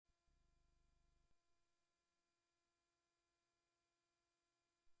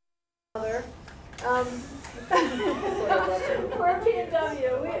Um, for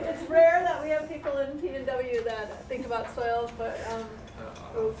P&W, it's rare that we have people in P&W that think about soils, but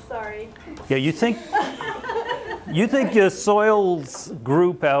oops, sorry. Yeah, you think your soils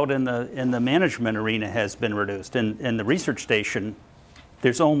group out in the management arena has been reduced. In the research station,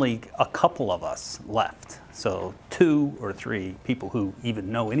 there's only a couple of us left. So 2 or 3 people who even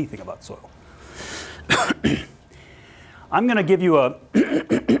know anything about soil. I'm going to give you a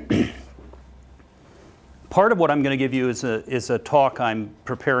part of what I'm going to give you is a talk I'm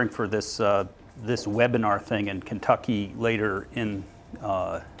preparing for this this webinar thing in Kentucky later in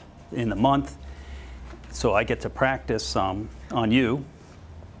the month, so I get to practice some on you.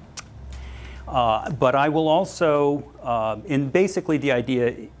 But I will also, and basically the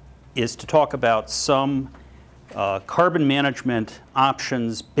idea is to talk about some carbon management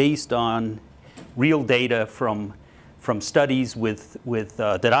options based on real data from studies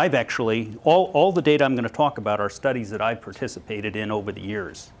that I've actually, all the data I'm going to talk about are studies that I've participated in over the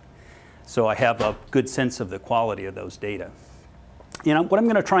years. So I have a good sense of the quality of those data. You know, what I'm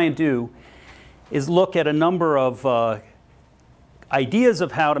going to try and do is look at a number of ideas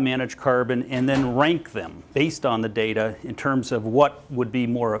of how to manage carbon and then rank them based on the data in terms of what would be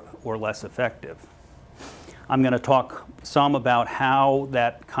more or less effective. I'm going to talk some about how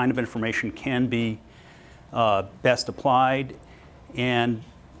that kind of information can be best applied. And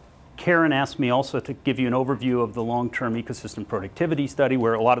Karen asked me also to give you an overview of the long-term ecosystem productivity study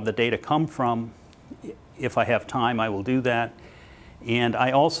where a lot of the data come from. If I have time, I will do that. And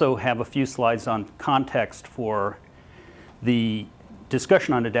I also have a few slides on context for the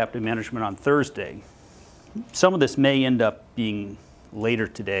discussion on adaptive management on Thursday. Some of this may end up being later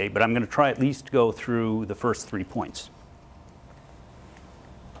today, but I'm going to try at least to go through the first 3 points.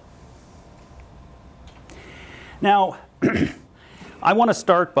 Now, I want to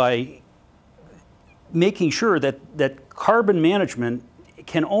start by making sure that carbon management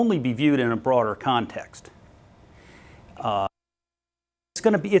can only be viewed in a broader context.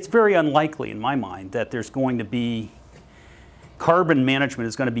 It's very unlikely in my mind that there's going to be carbon management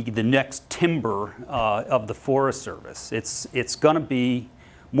is going to be the next timber of the Forest Service. It's going to be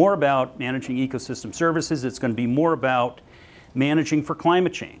more about managing ecosystem services. It's going to be more about managing for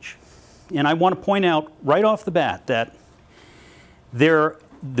climate change. And I want to point out right off the bat that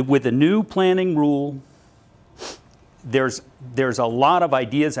with the new planning rule, there's a lot of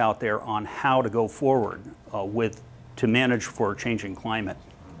ideas out there on how to go forward to manage for changing climate.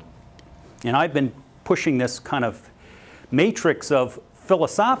 And I've been pushing this kind of matrix of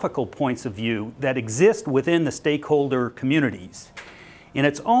philosophical points of view that exist within the stakeholder communities. And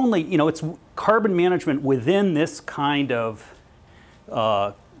it's only, you know, it's carbon management within this kind of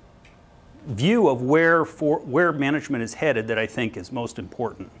view of where management is headed that I think is most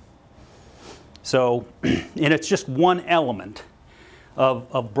important. So, and it's just one element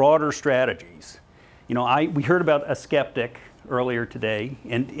of broader strategies. You know, we heard about a skeptic earlier today,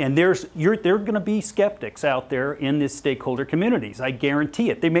 and there are going to be skeptics out there in this stakeholder communities. I guarantee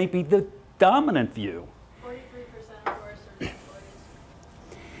it. They may be the dominant view. 43% of Forest Service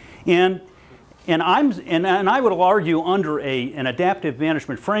employees. And I would argue under an adaptive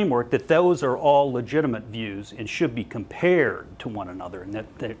management framework that those are all legitimate views and should be compared to one another, and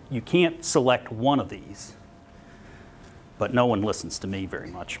that you can't select one of these. But no one listens to me very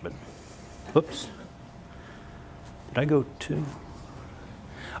much. But, oops. Did I go 2?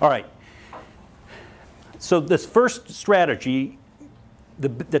 All right. So this first strategy,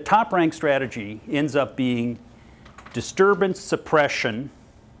 the top-ranked strategy ends up being disturbance suppression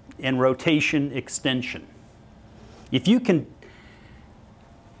and rotation extension. If you can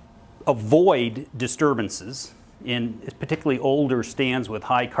avoid disturbances in particularly older stands with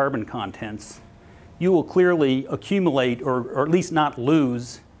high carbon contents, you will clearly accumulate or at least not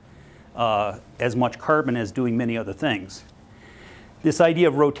lose as much carbon as doing many other things. This idea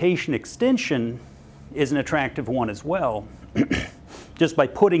of rotation extension is an attractive one as well. Just by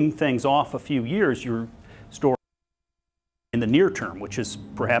putting things off a few years, you're storing in the near term, which is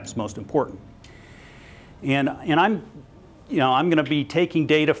perhaps most important. And I'm going to be taking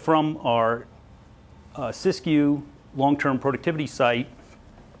data from our Siskiyou long-term productivity site,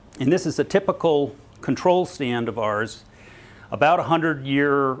 and this is a typical control stand of ours, about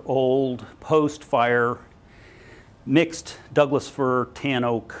 100-year-old post-fire mixed Douglas fir tan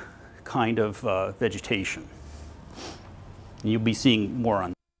oak kind of vegetation. And you'll be seeing more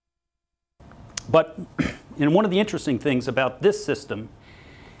on that. But one of the interesting things about this system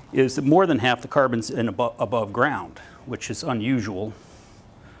is that more than half the carbon's above ground, which is unusual.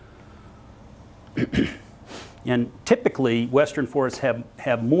 And typically, western forests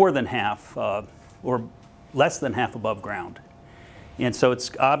have more than half or less than half above ground. And so it's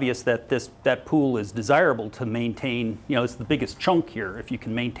obvious that that pool is desirable to maintain. You know, it's the biggest chunk here. If you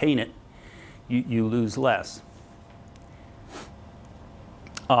can maintain it, you lose less.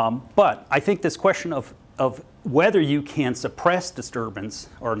 But I think this question of whether you can suppress disturbance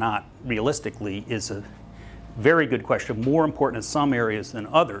or not realistically is a very good question, more important in some areas than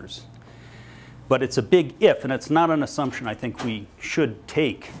others. But it's a big if, and it's not an assumption I think we should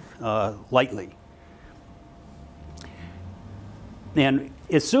take lightly. And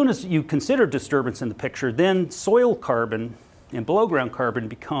as soon as you consider disturbance in the picture, then soil carbon and below ground carbon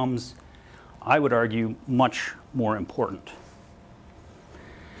becomes, I would argue, much more important.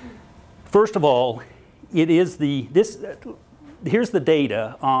 First of all, it is here's the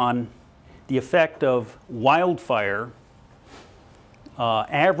data on the effect of wildfire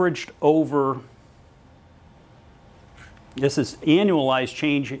averaged over, this is annualized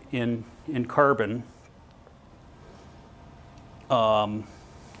change in carbon.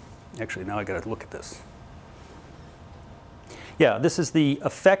 Actually, now I got to look at this. Yeah, this is the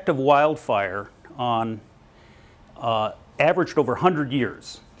effect of wildfire on averaged over 100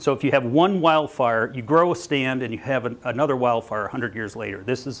 years. So if you have one wildfire, you grow a stand and you have another wildfire 100 years later.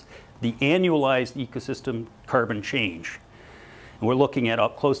 This is the annualized ecosystem carbon change. And we're looking at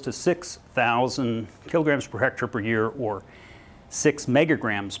up close to 6,000 kilograms per hectare per year, or 6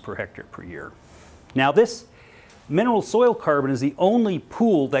 megagrams per hectare per year. Now this mineral soil carbon is the only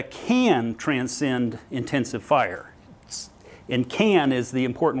pool that can transcend intensive fire. And can is the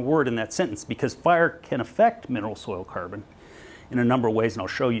important word in that sentence, because fire can affect mineral soil carbon in a number of ways, and I'll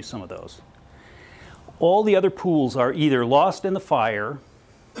show you some of those. All the other pools are either lost in the fire,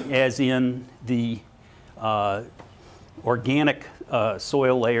 as in the organic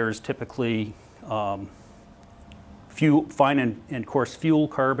soil layers, typically fine and coarse fuel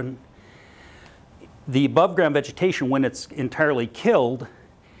carbon. The above ground vegetation, when it's entirely killed,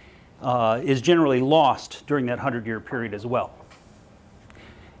 is generally lost during that 100-year period as well.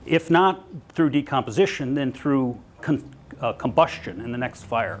 If not through decomposition, then through combustion in the next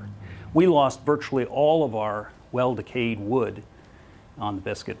fire. We lost virtually all of our well-decayed wood on the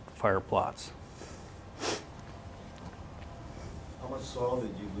Biscuit fire plots. How much soil did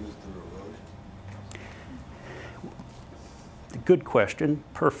you lose through erosion? Good question.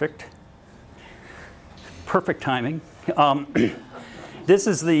 Perfect timing. This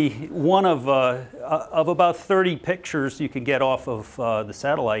is the one of about 30 pictures you can get off of the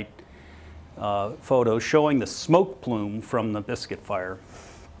satellite photos showing the smoke plume from the Biscuit fire.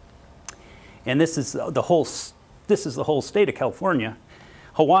 And this is the whole state of California.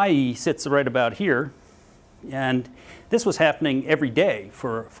 Hawaii sits right about here, and this was happening every day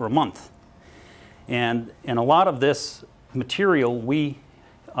for a month. And a lot of this material we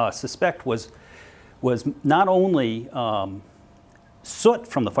suspect was not only soot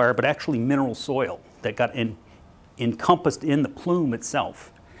from the fire, but actually mineral soil that got encompassed in the plume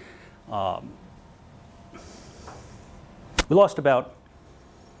itself. We lost about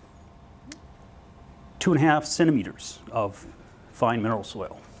 2.5 centimeters of fine mineral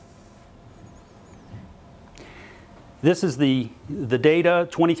soil. This is the data,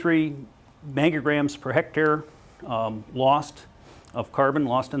 23 megagrams per hectare lost of carbon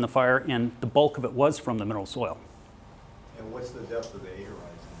lost in the fire, and the bulk of it was from the mineral soil. And what's the depth of the A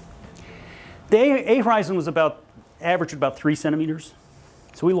horizon? The A horizon was averaged about 3 centimeters.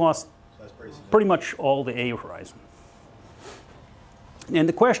 So we lost pretty much all the A horizon. And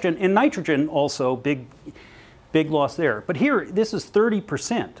the question, in nitrogen also, big loss there. But here, this is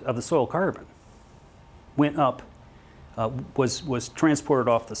 30% of the soil carbon went up, was transported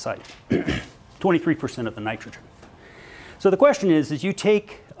off the site. 23% of the nitrogen. So the question is you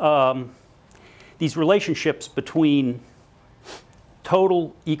take these relationships between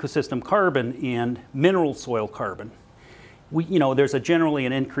total ecosystem carbon and mineral soil carbon. There's generally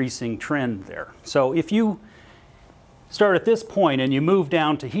an increasing trend there. So if you start at this point and you move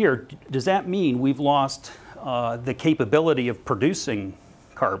down to here, does that mean we've lost the capability of producing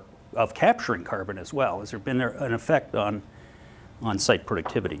of capturing carbon as well? Has there been an effect on site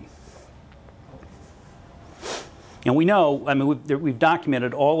productivity? And we know, I mean, we've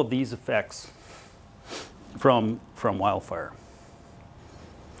documented all of these effects from wildfire.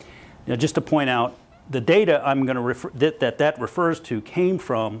 Now, just to point out, the data I'm going to refer that refers to came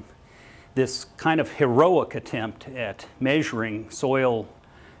from this kind of heroic attempt at measuring soil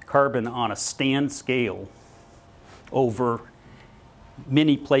carbon on a stand scale over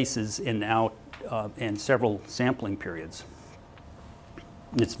many places and several sampling periods.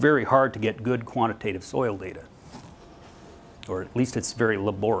 It's very hard to get good quantitative soil data, or at least it's very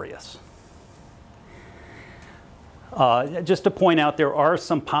laborious. Just to point out, there are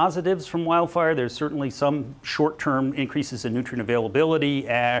some positives from wildfire. There's certainly some short-term increases in nutrient availability,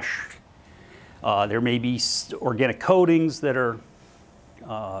 ash. There may be organic coatings that are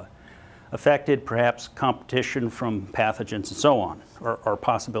affected, perhaps competition from pathogens and so on, are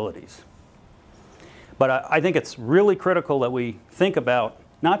possibilities. But I think it's really critical that we think about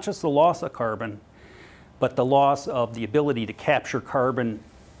not just the loss of carbon, but the loss of the ability to capture carbon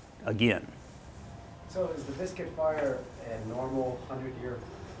again. So is the Biscuit Fire a normal 100-year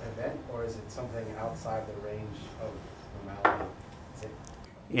event, or is it something outside the range of normality?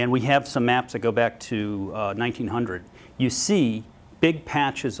 And we have some maps that go back to 1900. You see big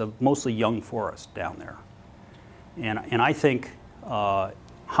patches of mostly young forest down there. And I think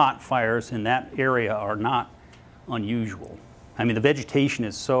hot fires in that area are not unusual. I mean, the vegetation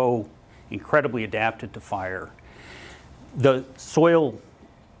is so incredibly adapted to fire. The soil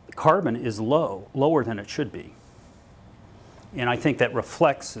carbon is lower than it should be. And I think that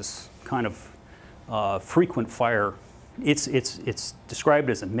reflects this kind of frequent fire. It's described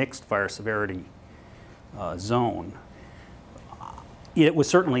as a mixed fire severity zone. It was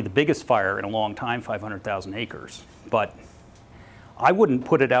certainly the biggest fire in a long time, 500,000 acres. But I wouldn't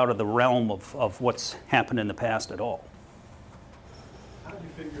put it out of the realm of what's happened in the past at all. How did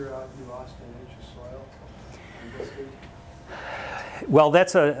you figure out you lost an inch of soil on Biscuit? Well,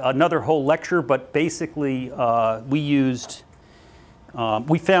 that's another whole lecture, but basically we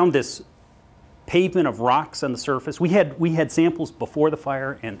found this pavement of rocks on the surface. We had samples before the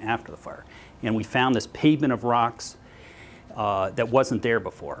fire and after the fire, and we found this pavement of rocks that wasn't there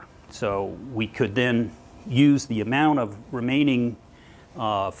before. So we could then use the amount of remaining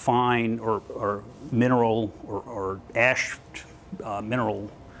fine or mineral or ash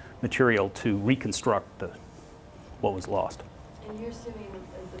mineral material to reconstruct what was lost. And you're assuming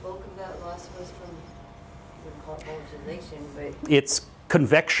the bulk of that loss was from, we would call it volatilization, but... It's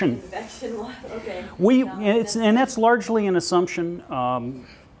convection. Convection loss, okay. And that's largely an assumption.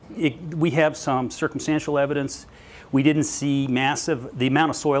 We have some circumstantial evidence. We didn't see the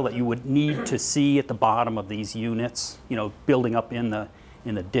amount of soil that you would need to see at the bottom of these units, building up in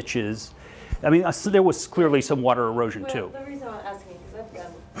the ditches. I mean, there was clearly some water erosion too. The reason I'm asking, because I've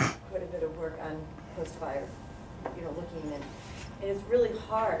done quite a bit of work on post-fire, looking at, and it's really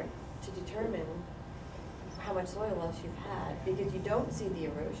hard to determine how much soil loss you've had because you don't see the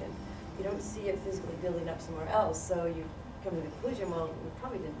erosion. You don't see it physically building up somewhere else, so you come to the conclusion, well, we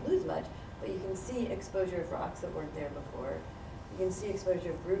probably didn't lose much, but you can see exposure of rocks that weren't there before. You can see exposure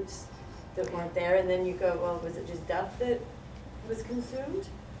of roots that weren't there, and then you go, well, was it just duff that was consumed?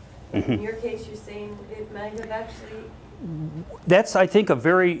 Mm-hmm. In your case, you're saying it might have actually... That's, I think,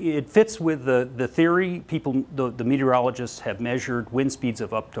 it fits with the theory. The meteorologists have measured wind speeds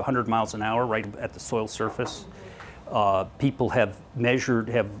of up to 100 miles an hour right at the soil surface. People have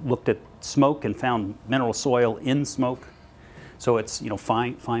looked at smoke and found mineral soil in smoke. So it's,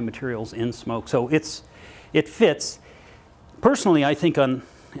 fine materials in smoke. So it fits. Personally, I think in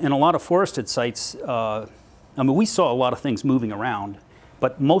a lot of forested sites, we saw a lot of things moving around.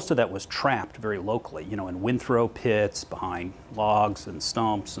 But most of that was trapped very locally, in windthrow pits, behind logs and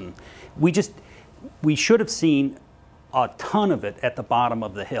stumps. And we should have seen a ton of it at the bottom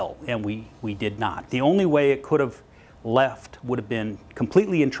of the hill, and we did not. The only way it could have left would have been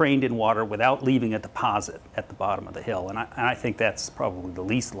completely entrained in water without leaving a deposit at the bottom of the hill. And I think that's probably the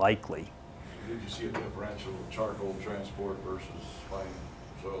least likely. Did you see a differential of charcoal transport versus fine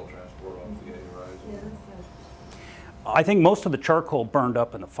soil transport off the A horizon? Yeah, I think most of the charcoal burned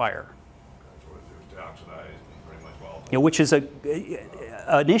up in the fire. That's what it was, oxidized and pretty much well. Which is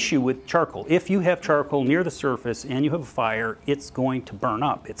an issue with charcoal. If you have charcoal near the surface and you have a fire, it's going to burn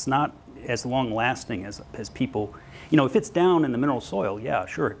up. It's not as long lasting as people, if it's down in the mineral soil, yeah,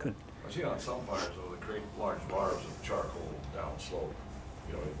 sure it could. I've seen on some fires though, they create large bars of charcoal down slope,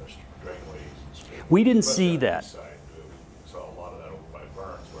 in the drainways and we didn't see that. Side, we saw a lot of that over by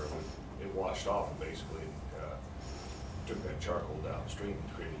Burns where it washed off and basically took that charcoal downstream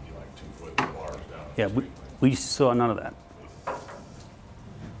and created like 2-foot bars down. Yeah, we saw none of that.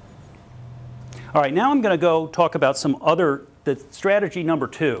 All right, now I'm going to go talk about the strategy number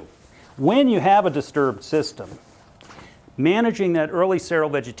 2. When you have a disturbed system, managing that early seral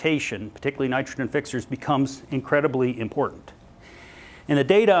vegetation, particularly nitrogen fixers, becomes incredibly important. And the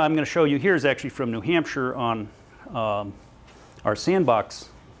data I'm going to show you here is actually from New Hampshire on our sandbox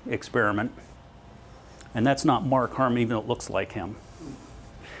experiment. And that's not Mark Harmon, even though it looks like him.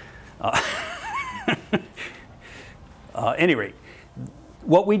 Any rate,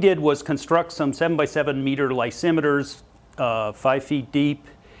 what we did was construct some 7x7 meter lysimeters, 5 feet deep,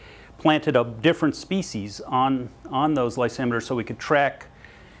 planted a different species on those lysimeters so we could track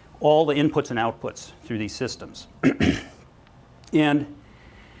all the inputs and outputs through these systems. And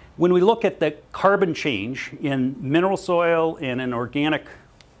when we look at the carbon change in mineral soil and in organic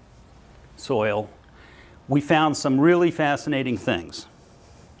soil, we found some really fascinating things.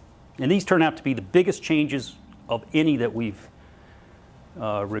 And these turn out to be the biggest changes of any that we've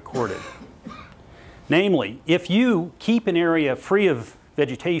recorded. Namely, if you keep an area free of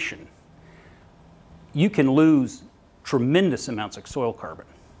vegetation, you can lose tremendous amounts of soil carbon.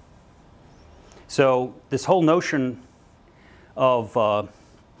 So this whole notion of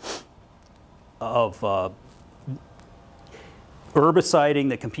herbiciding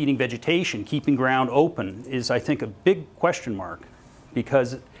the competing vegetation, keeping ground open, is, I think, a big question mark,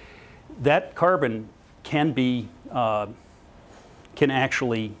 because that carbon can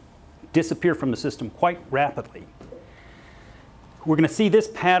actually disappear from the system quite rapidly. We're going to see this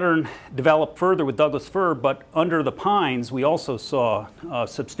pattern develop further with Douglas fir, but under the pines we also saw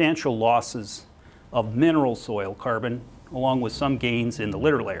substantial losses of mineral soil carbon, along with some gains in the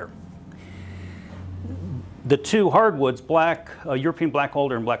litter layer. The two hardwoods, European black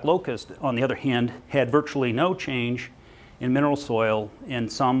alder and black locust, on the other hand, had virtually no change in mineral soil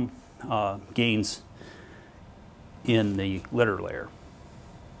and some gains in the litter layer.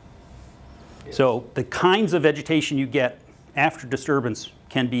 Yes. So the kinds of vegetation you get after disturbance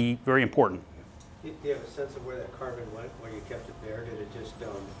can be very important. Do you have a sense of where that carbon went when you kept it there? Did it just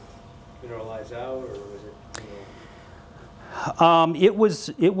mineralize out, or was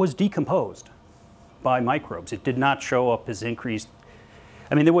it, It was decomposed by microbes. It did not show up as increased.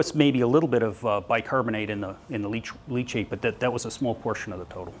 I mean, there was maybe a little bit of bicarbonate in the leachate, but that was a small portion of the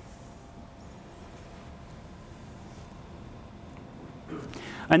total.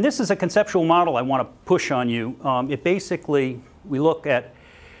 And this is a conceptual model I want to push on you. It basically, we look at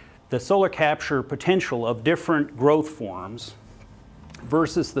the solar capture potential of different growth forms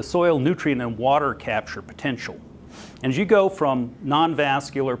versus the soil nutrient and water capture potential. And as you go from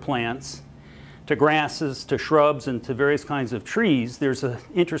non-vascular plants to grasses to shrubs and to various kinds of trees, there's an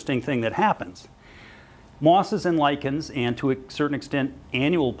interesting thing that happens. Mosses and lichens, and to a certain extent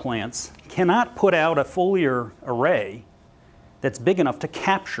annual plants, cannot put out a foliar array that's big enough to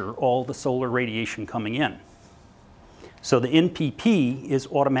capture all the solar radiation coming in. So the NPP is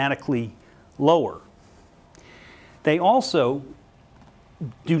automatically lower. They also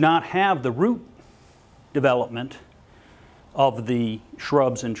do not have the root development of the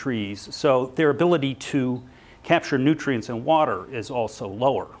shrubs and trees, so their ability to capture nutrients and water is also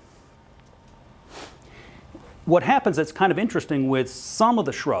lower. What happens that's kind of interesting with some of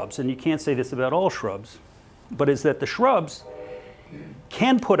the shrubs, and you can't say this about all shrubs, but is that the shrubs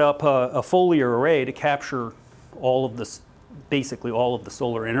can put up a foliar array to capture all of this, basically all of the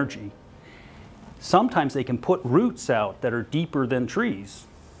solar energy. Sometimes they can put roots out that are deeper than trees.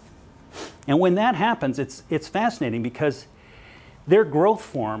 And when that happens, it's fascinating because their growth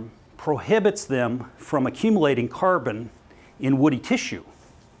form prohibits them from accumulating carbon in woody tissue.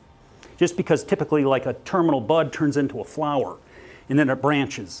 Just because typically, like, a terminal bud turns into a flower, and then it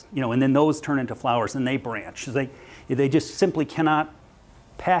branches, and then those turn into flowers and they branch. They just simply cannot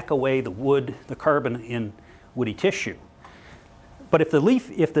pack away the carbon in woody tissue. But if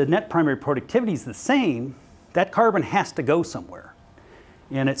the net primary productivity is the same, that carbon has to go somewhere.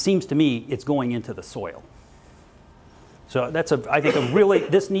 And it seems to me it's going into the soil. So that's I think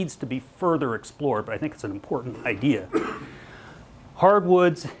this needs to be further explored, but I think it's an important idea.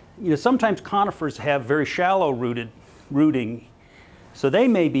 Hardwoods, sometimes conifers have very shallow rooting, so they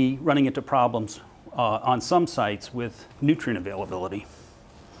may be running into problems on some sites with nutrient availability.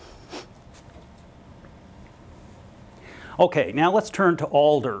 Okay, now let's turn to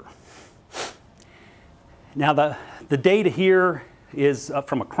alder. Now the data here is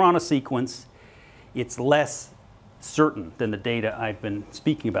from a chronosequence. It's less certain than the data I've been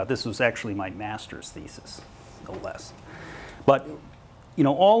speaking about. This was actually my master's thesis, no less. But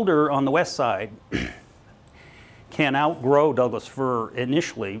alder on the west side can outgrow Douglas fir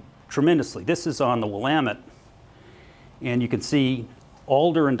initially tremendously. This is on the Willamette, and you can see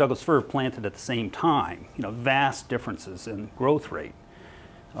alder and Douglas fir planted at the same time. Vast differences in growth rate.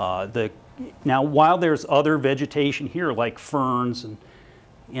 Now, while there's other vegetation here, like ferns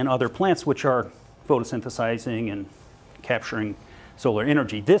and other plants which are photosynthesizing and capturing solar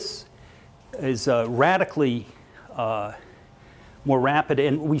energy, this is radically more rapid,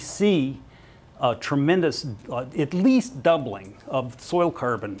 and we see a tremendous, at least doubling of soil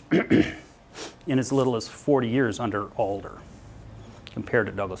carbon in as little as 40 years under alder. compared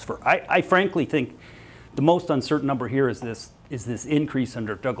to Douglas fir. I frankly think the most uncertain number here is this increase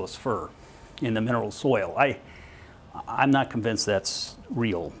under Douglas fir in the mineral soil. I'm not convinced that's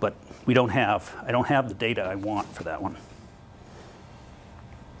real, but I don't have the data I want for that one.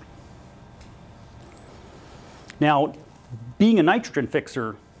 Now, being a nitrogen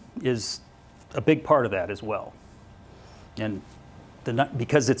fixer is a big part of that as well. And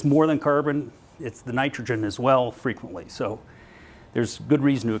because it's more than carbon, it's the nitrogen as well frequently. So there's good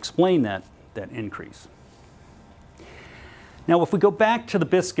reason to explain that increase. Now, if we go back to the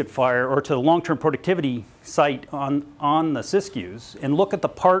biscuit fire or to the long-term productivity site on the Siskiyous and look at the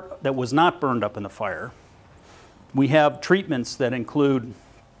part that was not burned up in the fire, we have treatments that include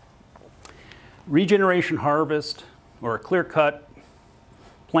regeneration harvest or a clear cut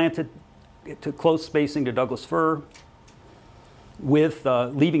planted to close spacing to Douglas fir with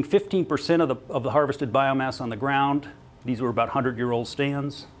leaving 15% of the harvested biomass on the ground. These were about 100-year-old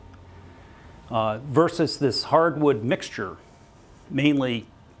stands versus this hardwood mixture, mainly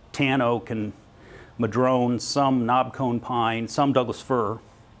tan oak and madrone, some knobcone pine, some Douglas fir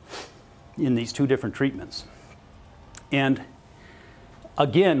in these two different treatments. And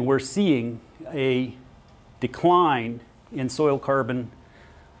again, we're seeing a decline in soil carbon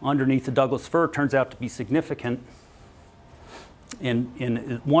underneath the Douglas fir. Turns out to be significant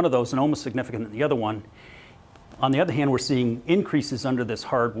in one of those and almost significant in the other one. On the other hand, we're seeing increases under this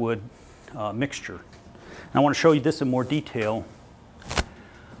hardwood mixture. And I want to show you this in more detail.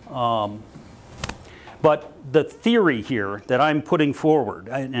 But the theory here that I'm putting forward,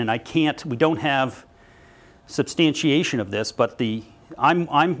 and we don't have substantiation of this, but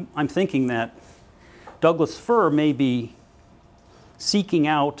I'm thinking that Douglas fir may be seeking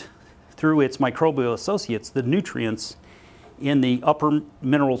out through its microbial associates the nutrients in the upper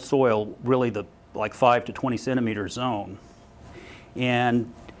mineral soil, really the like 5 to 20 centimeter zone.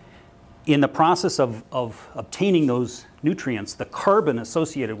 And in the process of obtaining those nutrients, the carbon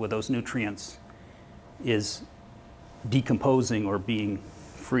associated with those nutrients is decomposing or being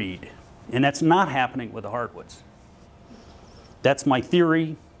freed. And that's not happening with the hardwoods. That's my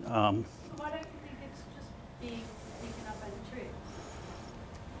theory. Why don't you think it's just being taken up by the tree?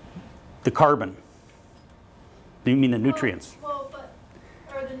 The carbon. Do you mean the nutrients? Or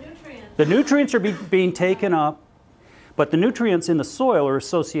the nutrients? The nutrients are being taken up, but the nutrients in the soil are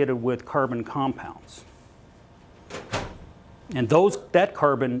associated with carbon compounds. And that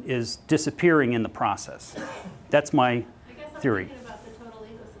carbon is disappearing in the process. That's my theory. I guess I'm thinking about the total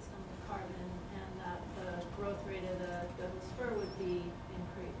ecosystem of carbon and that the growth rate of the Douglas fir would be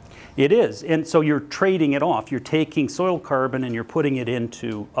increased. It is, and so you're trading it off. You're taking soil carbon and you're putting it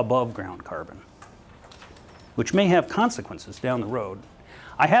into above ground carbon, which may have consequences down the road.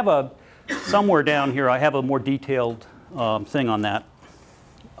 I have somewhere down here, I have a more detailed thing on that.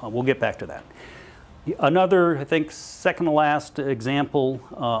 We'll get back to that. Another, I think, second to last example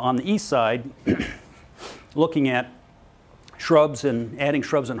on the east side, looking at shrubs and adding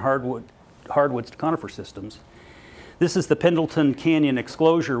shrubs and hardwoods to conifer systems. This is the Pendleton Canyon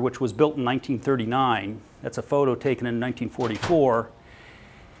exclosure, which was built in 1939. That's a photo taken in 1944.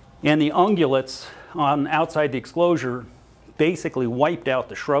 And the ungulates outside the exclosure basically wiped out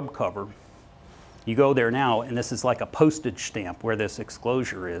the shrub cover. You go there now, and this is like a postage stamp where this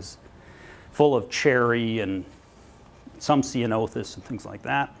exclosure is, full of cherry and some ceanothus and things like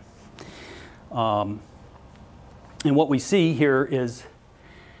that. And what we see here is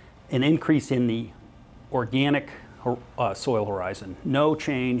an increase in the organic soil horizon. No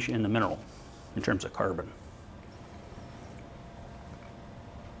change in the mineral in terms of carbon.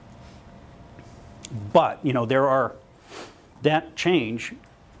 But, that change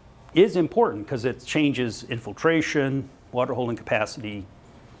is important because it changes infiltration, water holding capacity.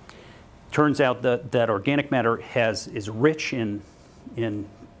 Turns out that organic matter is rich in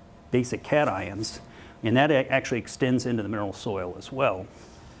basic cations, and that actually extends into the mineral soil as well.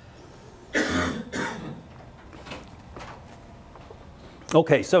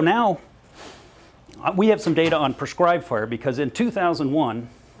 Okay, so now we have some data on prescribed fire because in 2001,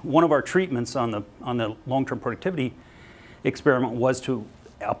 one of our treatments on the long-term productivity experiment was to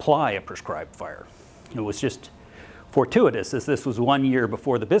apply a prescribed fire. It was just fortuitous as this was 1 year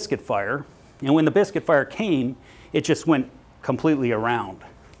before the biscuit fire. And when the biscuit fire came, it just went completely around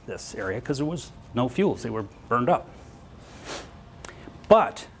this area because there was no fuels. They were burned up.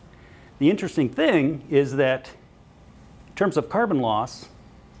 But the interesting thing is that in terms of carbon loss,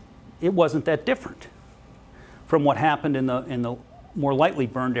 it wasn't that different from what happened in the more lightly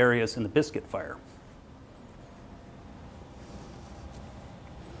burned areas in the biscuit fire.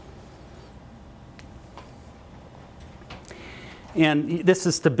 And this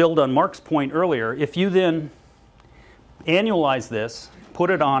is to build on Mark's point earlier. If you then annualize this, put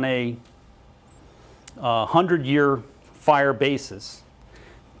it on a 100-year fire basis,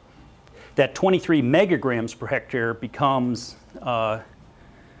 that 23 megagrams per hectare becomes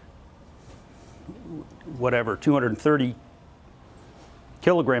whatever, 230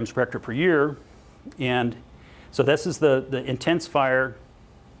 kilograms per hectare per year. And so this is the intense fire,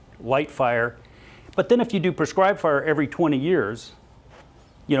 light fire. But then if you do prescribed fire every 20 years,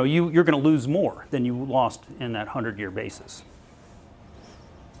 you know, you're going to lose more than you lost in that 100-year basis.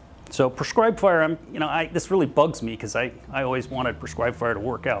 So prescribed fire, this really bugs me because I always wanted prescribed fire to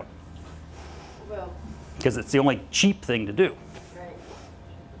work out. Well, Because it's the only cheap thing to do. right.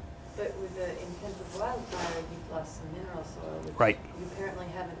 But with the intensive wildfire, you've lost some mineral soil, which Right. you apparently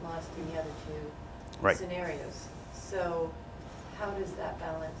haven't lost in the other two Right. scenarios. So how does that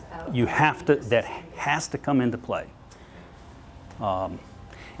balance out? You have to, that has to come into play. And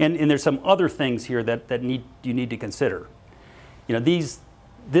there's some other things here that you need to consider. You know,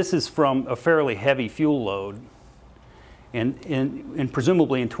 this is from a fairly heavy fuel load, and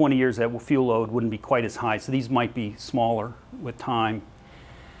presumably in 20 years that fuel load wouldn't be quite as high, so these might be smaller with time.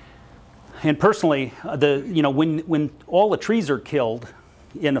 And personally, when all the trees are killed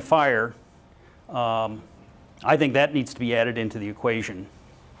in a fire, I think that needs to be added into the equation,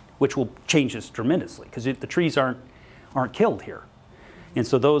 which will change this tremendously because the trees aren't killed here. And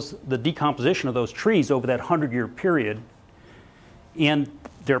so the decomposition of those trees over that 100-year period and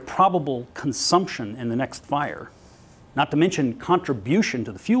their probable consumption in the next fire, not to mention contribution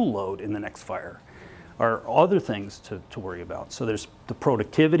to the fuel load in the next fire, are other things to worry about. So there's the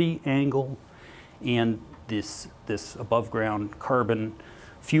productivity angle and this above ground carbon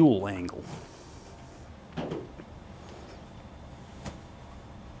fuel angle.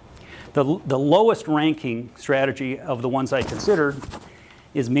 The lowest ranking strategy of the ones I considered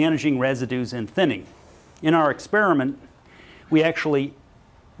is managing residues and thinning. In our experiment, we actually,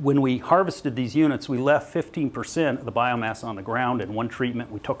 when we harvested these units, we left 15% of the biomass on the ground in one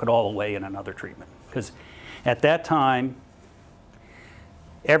treatment. We took it all away in another treatment. Because at that time,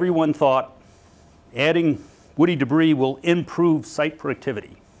 everyone thought adding woody debris will improve site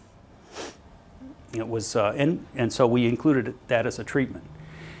productivity. It was, and so we included that as a treatment.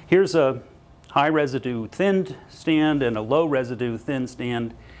 Here's a high residue thinned stand and a low residue thin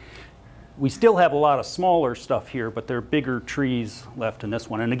stand. We still have a lot of smaller stuff here, but there are bigger trees left in this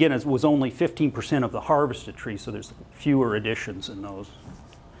one. And again, it was only 15% of the harvested trees, so there's fewer additions in those.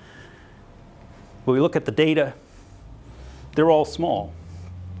 When we look at the data, they're all small.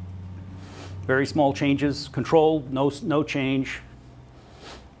 Very small changes. Control, no change.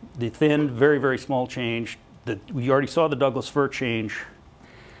 The thin, very, very small change. We already saw the Douglas fir change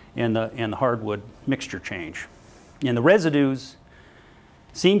and the hardwood mixture change. And the residues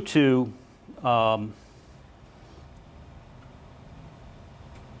seem to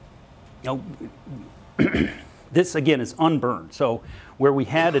this again is unburned. So where we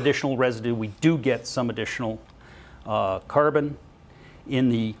had additional residue, we do get some additional carbon in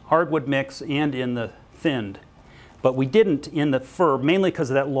the hardwood mix and in the thinned. But we didn't in the fir, mainly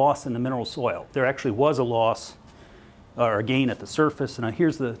because of that loss in the mineral soil. There actually was a loss or a gain at the surface. And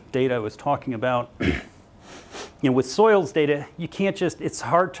here's the data I was talking about. With soils data, you can't just, it's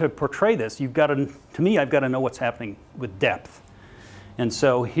hard to portray this. You've got to me, I've got to know what's happening with depth. And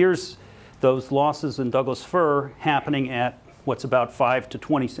so here's those losses in Douglas fir happening at what's about 5 to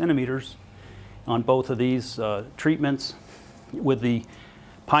 20 centimeters on both of these treatments. With the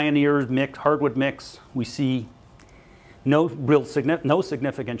Pioneer mix, hardwood mix, we see no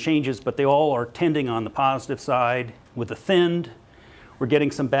significant changes, but they all are tending on the positive side. With the thinned, we're getting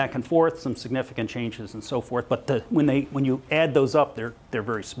some back and forth, some significant changes and so forth. But when you add those up, they're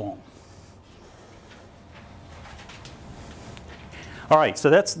very small. All right, so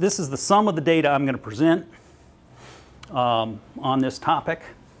this is the sum of the data I'm going to present on this topic.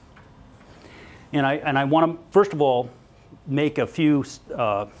 And I want to first of all make a few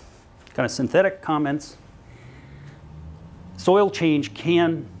kind of synthetic comments. Soil change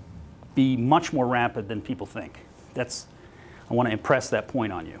can be much more rapid than people think. I want to impress that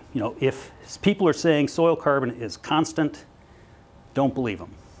point on you. If people are saying soil carbon is constant, don't believe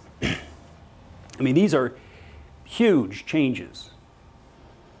them. I mean, these are huge changes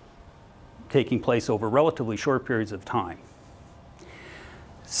taking place over relatively short periods of time.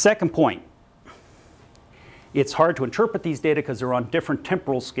 Second point, it's hard to interpret these data because they're on different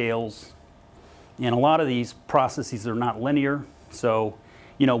temporal scales, and a lot of these processes are not linear. So,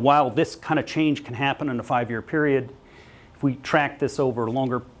 while this kind of change can happen in a 5-year period, if we track this over a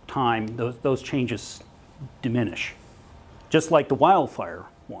longer time, those changes diminish. just like the wildfire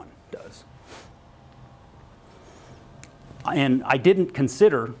one does. And I didn't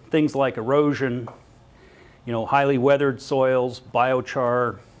consider things like erosion, highly weathered soils,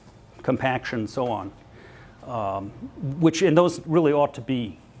 biochar, compaction, so on, and those really ought to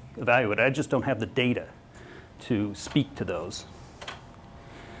be evaluated. I just don't have the data to speak to those.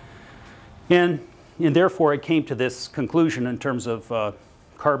 And therefore, I came to this conclusion in terms of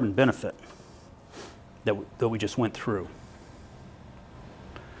carbon benefit that we just went through.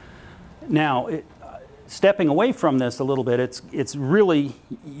 Now, stepping away from this a little bit, it's really,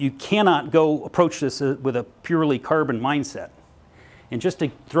 you cannot go approach this with a purely carbon mindset. And just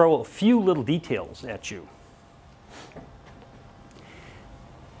to throw a few little details at you.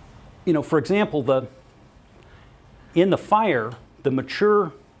 For example, in the fire, the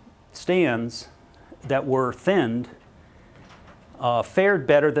mature stands that were thinned fared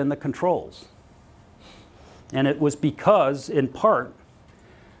better than the controls. And it was because, in part,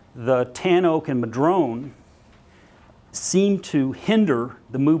 the tan oak and madrone seemed to hinder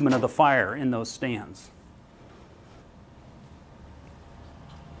the movement of the fire in those stands.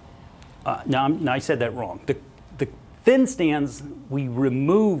 Now, I said that wrong. The thin stands, we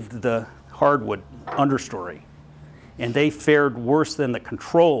removed the hardwood understory, and they fared worse than the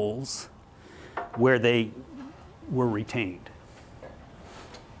controls where they were retained.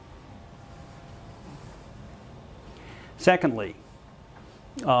 Secondly,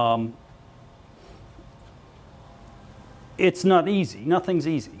 it's not easy. Nothing's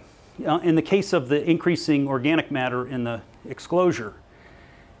easy. In the case of the increasing organic matter in the exclosure,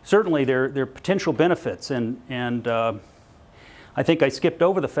 certainly there are potential benefits, and I think I skipped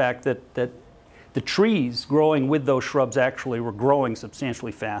over the fact that the trees growing with those shrubs actually were growing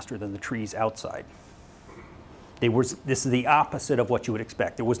substantially faster than the trees outside. This is the opposite of what you would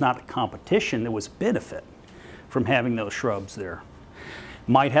expect. There was not a competition, there was benefit from having those shrubs there.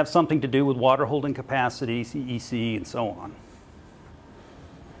 Might have something to do with water holding capacity, CEC, and so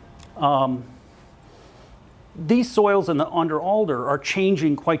on. These soils under alder are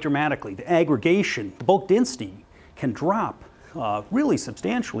changing quite dramatically. The aggregation, the bulk density can drop really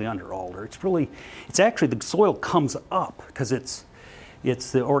substantially under alder. It's actually, the soil comes up because it's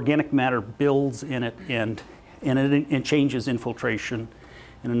the organic matter builds in it and it changes infiltration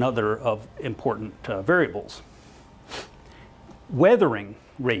and another of important variables. Weathering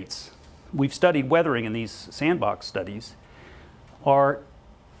rates, we've studied weathering in these sandbox studies, are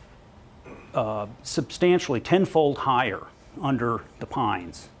substantially tenfold higher under the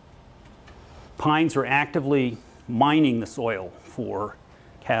pines. Pines are actively mining the soil for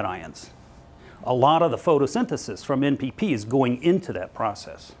cations. A lot of the photosynthesis from NPP is going into that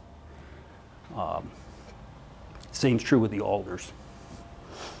process. Same's true with the alders.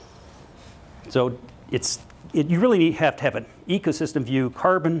 So you really have to have an ecosystem view.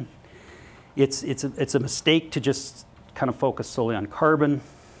 Carbon, it's a mistake to just kind of focus solely on carbon.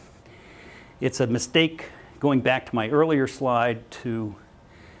 It's a mistake, going back to my earlier slide, to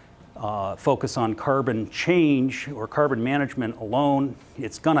focus on carbon change or carbon management alone.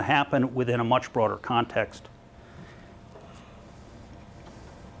 It's going to happen within a much broader context.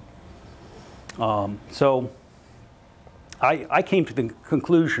 So I came to the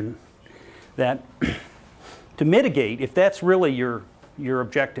conclusion that to mitigate, if that's really your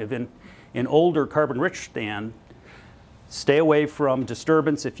objective in older carbon-rich stand, stay away from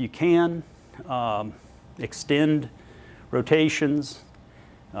disturbance if you can, extend rotations.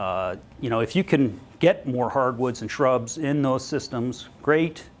 If you can get more hardwoods and shrubs in those systems,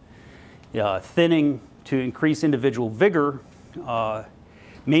 great. Thinning to increase individual vigor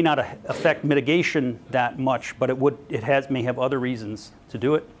may not affect mitigation that much, but it may have other reasons to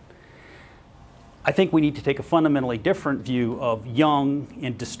do it. I think we need to take a fundamentally different view of young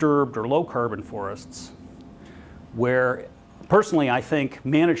and disturbed or low carbon forests, where personally I think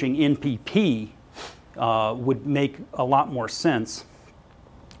managing NPP would make a lot more sense,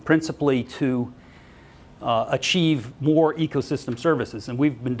 principally to achieve more ecosystem services. And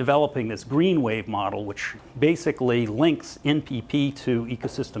we've been developing this green wave model, which basically links NPP to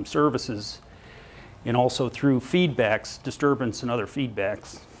ecosystem services and also through feedbacks, disturbance and other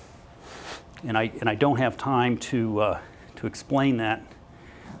feedbacks. And I don't have time to explain that,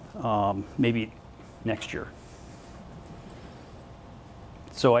 maybe next year.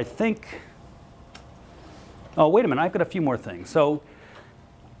 So I think, oh, wait a minute, I've got a few more things. So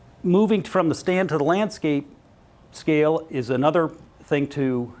moving from the stand to the landscape scale is another thing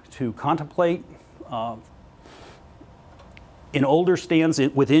to contemplate. In older stands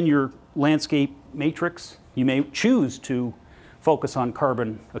within your landscape matrix, you may choose to focus on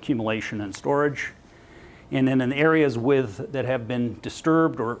carbon accumulation and storage. And then in areas that have been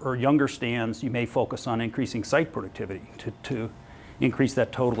disturbed or younger stands, you may focus on increasing site productivity to increase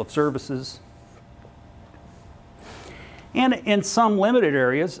that total of services. And in some limited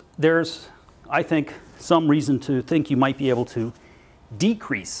areas, there's, I think, some reason to think you might be able to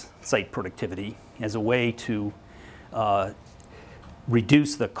decrease site productivity as a way to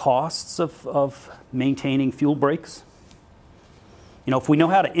reduce the costs of maintaining fuel breaks. You know, if we know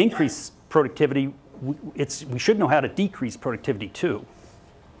how to increase productivity, we should know how to decrease productivity too.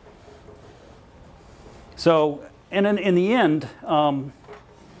 So, and in the end,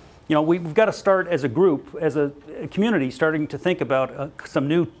 you know, we've got to start as a group, as a community, starting to think about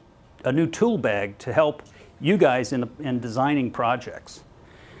a new tool bag to help you guys in designing projects.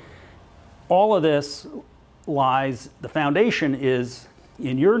 All of this lies, the foundation is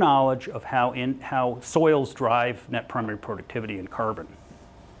in your knowledge of how soils drive net primary productivity and carbon.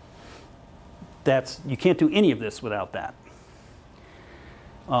 You can't do any of this without that.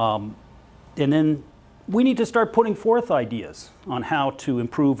 And then we need to start putting forth ideas on how to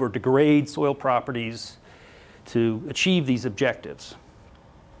improve or degrade soil properties to achieve these objectives.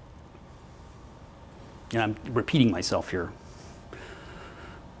 And I'm repeating myself here.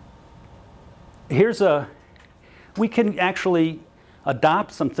 We can actually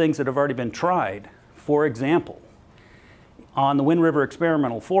adopt some things that have already been tried. For example, on the Wind River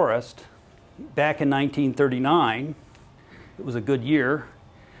Experimental Forest, back in 1939, it was a good year,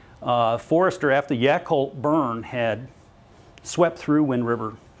 forester after the Yakult burn had swept through Wind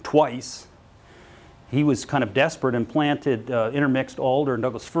River twice. He was kind of desperate and planted intermixed alder and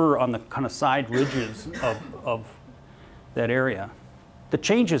Douglas fir on the kind of side ridges of that area. The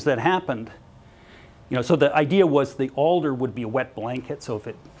changes that happened, you know, so the idea was the alder would be a wet blanket, so if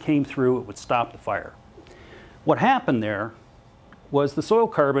it came through, it would stop the fire. What happened there was the soil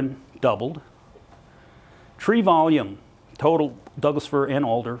carbon doubled, tree volume, total Douglas fir and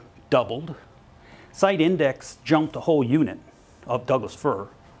alder, doubled. Site index jumped a whole unit of Douglas fir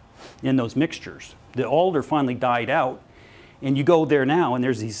in those mixtures. The alder finally died out, and you go there now, and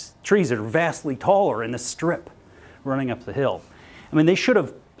there's these trees that are vastly taller in this strip running up the hill. I mean, they should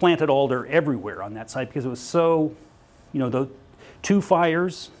have planted alder everywhere on that site because it was so, you know, the 2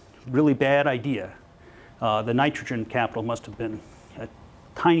 fires, really bad idea. The nitrogen capital must have been a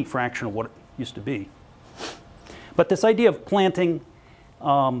tiny fraction of what it used to be. But this idea of planting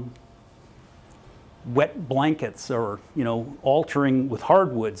wet blankets or, you know, altering with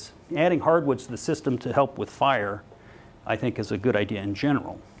hardwoods, adding hardwoods to the system to help with fire, I think is a good idea in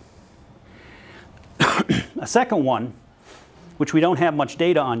general. A second one, which we don't have much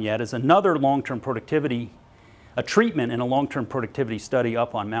data on yet, is another long-term productivity, a treatment in a long-term productivity study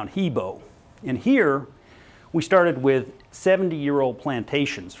up on Mount Hebo. And here, we started with 70-year-old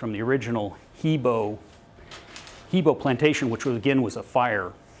plantations from the original Hebo plantation, which was, again, was a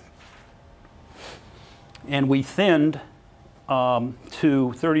fire. And we thinned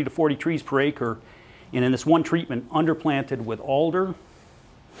to 30 to 40 trees per acre, and in this one treatment, underplanted with alder.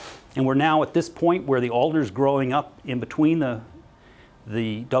 And we're now at this point where the alder's growing up in between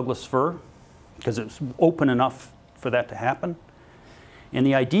the Douglas fir, because it's open enough for that to happen. And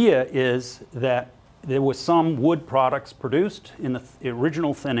the idea is that there was some wood products produced in the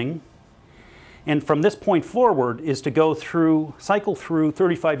original thinning, and from this point forward is to go through, cycle through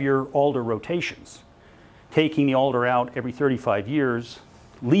 35-year alder rotations, taking the alder out every 35 years,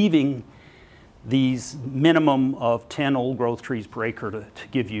 leaving these minimum of 10 old growth trees per acre to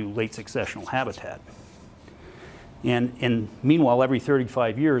give you late successional habitat. And meanwhile, every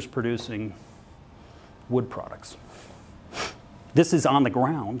 35 years producing wood products. This is on the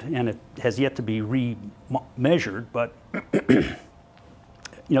ground, and it has yet to be re-measured, but you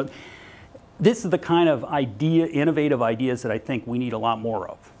know, this is the kind of innovative ideas that I think we need a lot more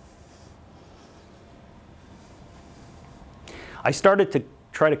of. I started to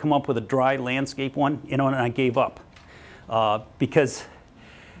try to come up with a dry landscape one, you know, and I gave up because,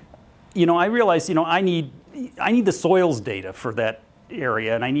 you know, I realized, you know, I need the soils data for that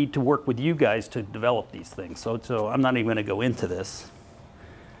area, and I need to work with you guys to develop these things. So I'm not even going to go into this.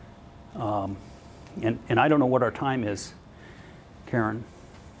 And I don't know what our time is, Karen.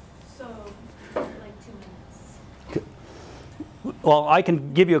 So, like 2 minutes. Well, I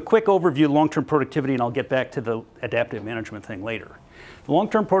can give you a quick overview of long-term productivity, and I'll get back to the adaptive management thing later. The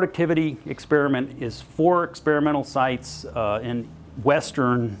long-term productivity experiment is 4 experimental sites in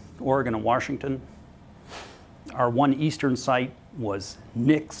western Oregon and Washington. Our one eastern site was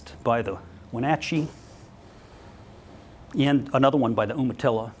nixed by the Wenatchee, and another one by the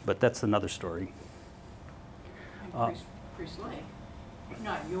Umatilla, but that's another story. Priest Lake,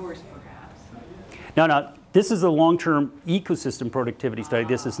 not yours perhaps. No, This is a long-term ecosystem productivity study.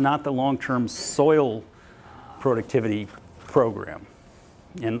 This is not the long-term soil productivity program.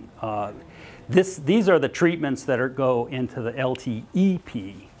 And these are the treatments that go into the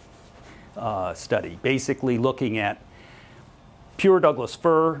LTEP study, basically looking at pure Douglas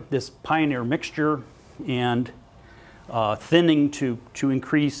fir, this pioneer mixture, and thinning to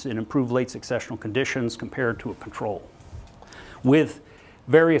increase and improve late successional conditions compared to a control, with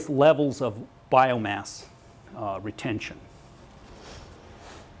various levels of biomass retention.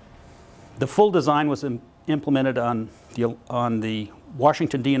 The full design was implemented on the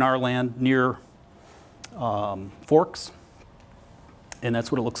Washington DNR land near Forks, and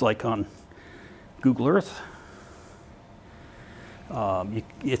that's what it looks like on Google Earth.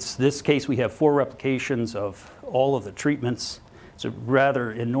 It's this case we have 4 replications of all of the treatments. It's a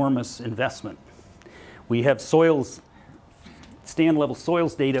rather enormous investment. We have soils, stand level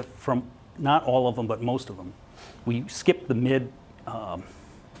soils data from not all of them, but most of them. We skipped the mid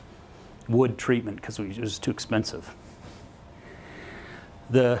wood treatment because it was too expensive.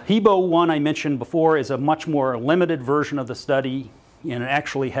 The HEBO one I mentioned before is a much more limited version of the study, and it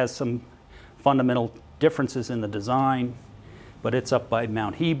actually has some fundamental differences in the design, but it's up by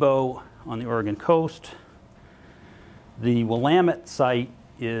Mount Hebo on the Oregon coast. The Willamette site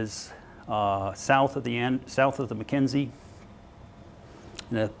is south of the McKenzie,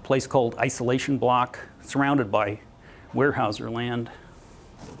 in a place called Isolation Block, surrounded by Weyerhaeuser land.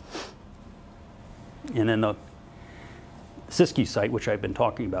 And then the Siskiyou site, which I've been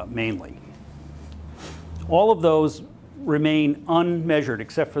talking about mainly. All of those remain unmeasured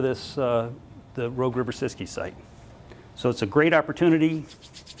except for this, the Rogue River Siskiyou site. So it's a great opportunity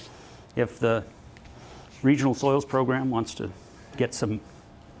if the Regional Soils Program wants to get some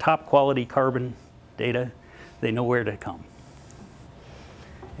top quality carbon data, they know where to come.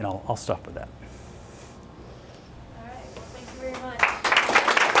 And I'll stop with that. All right, well, thank you very much.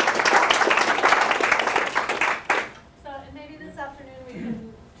 So, and maybe this afternoon we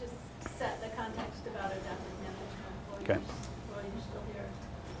can just set the context about adaptive management while you're still here.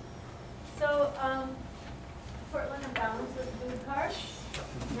 So, Portland abounds with food carts,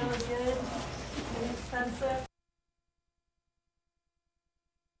 really good, inexpensive.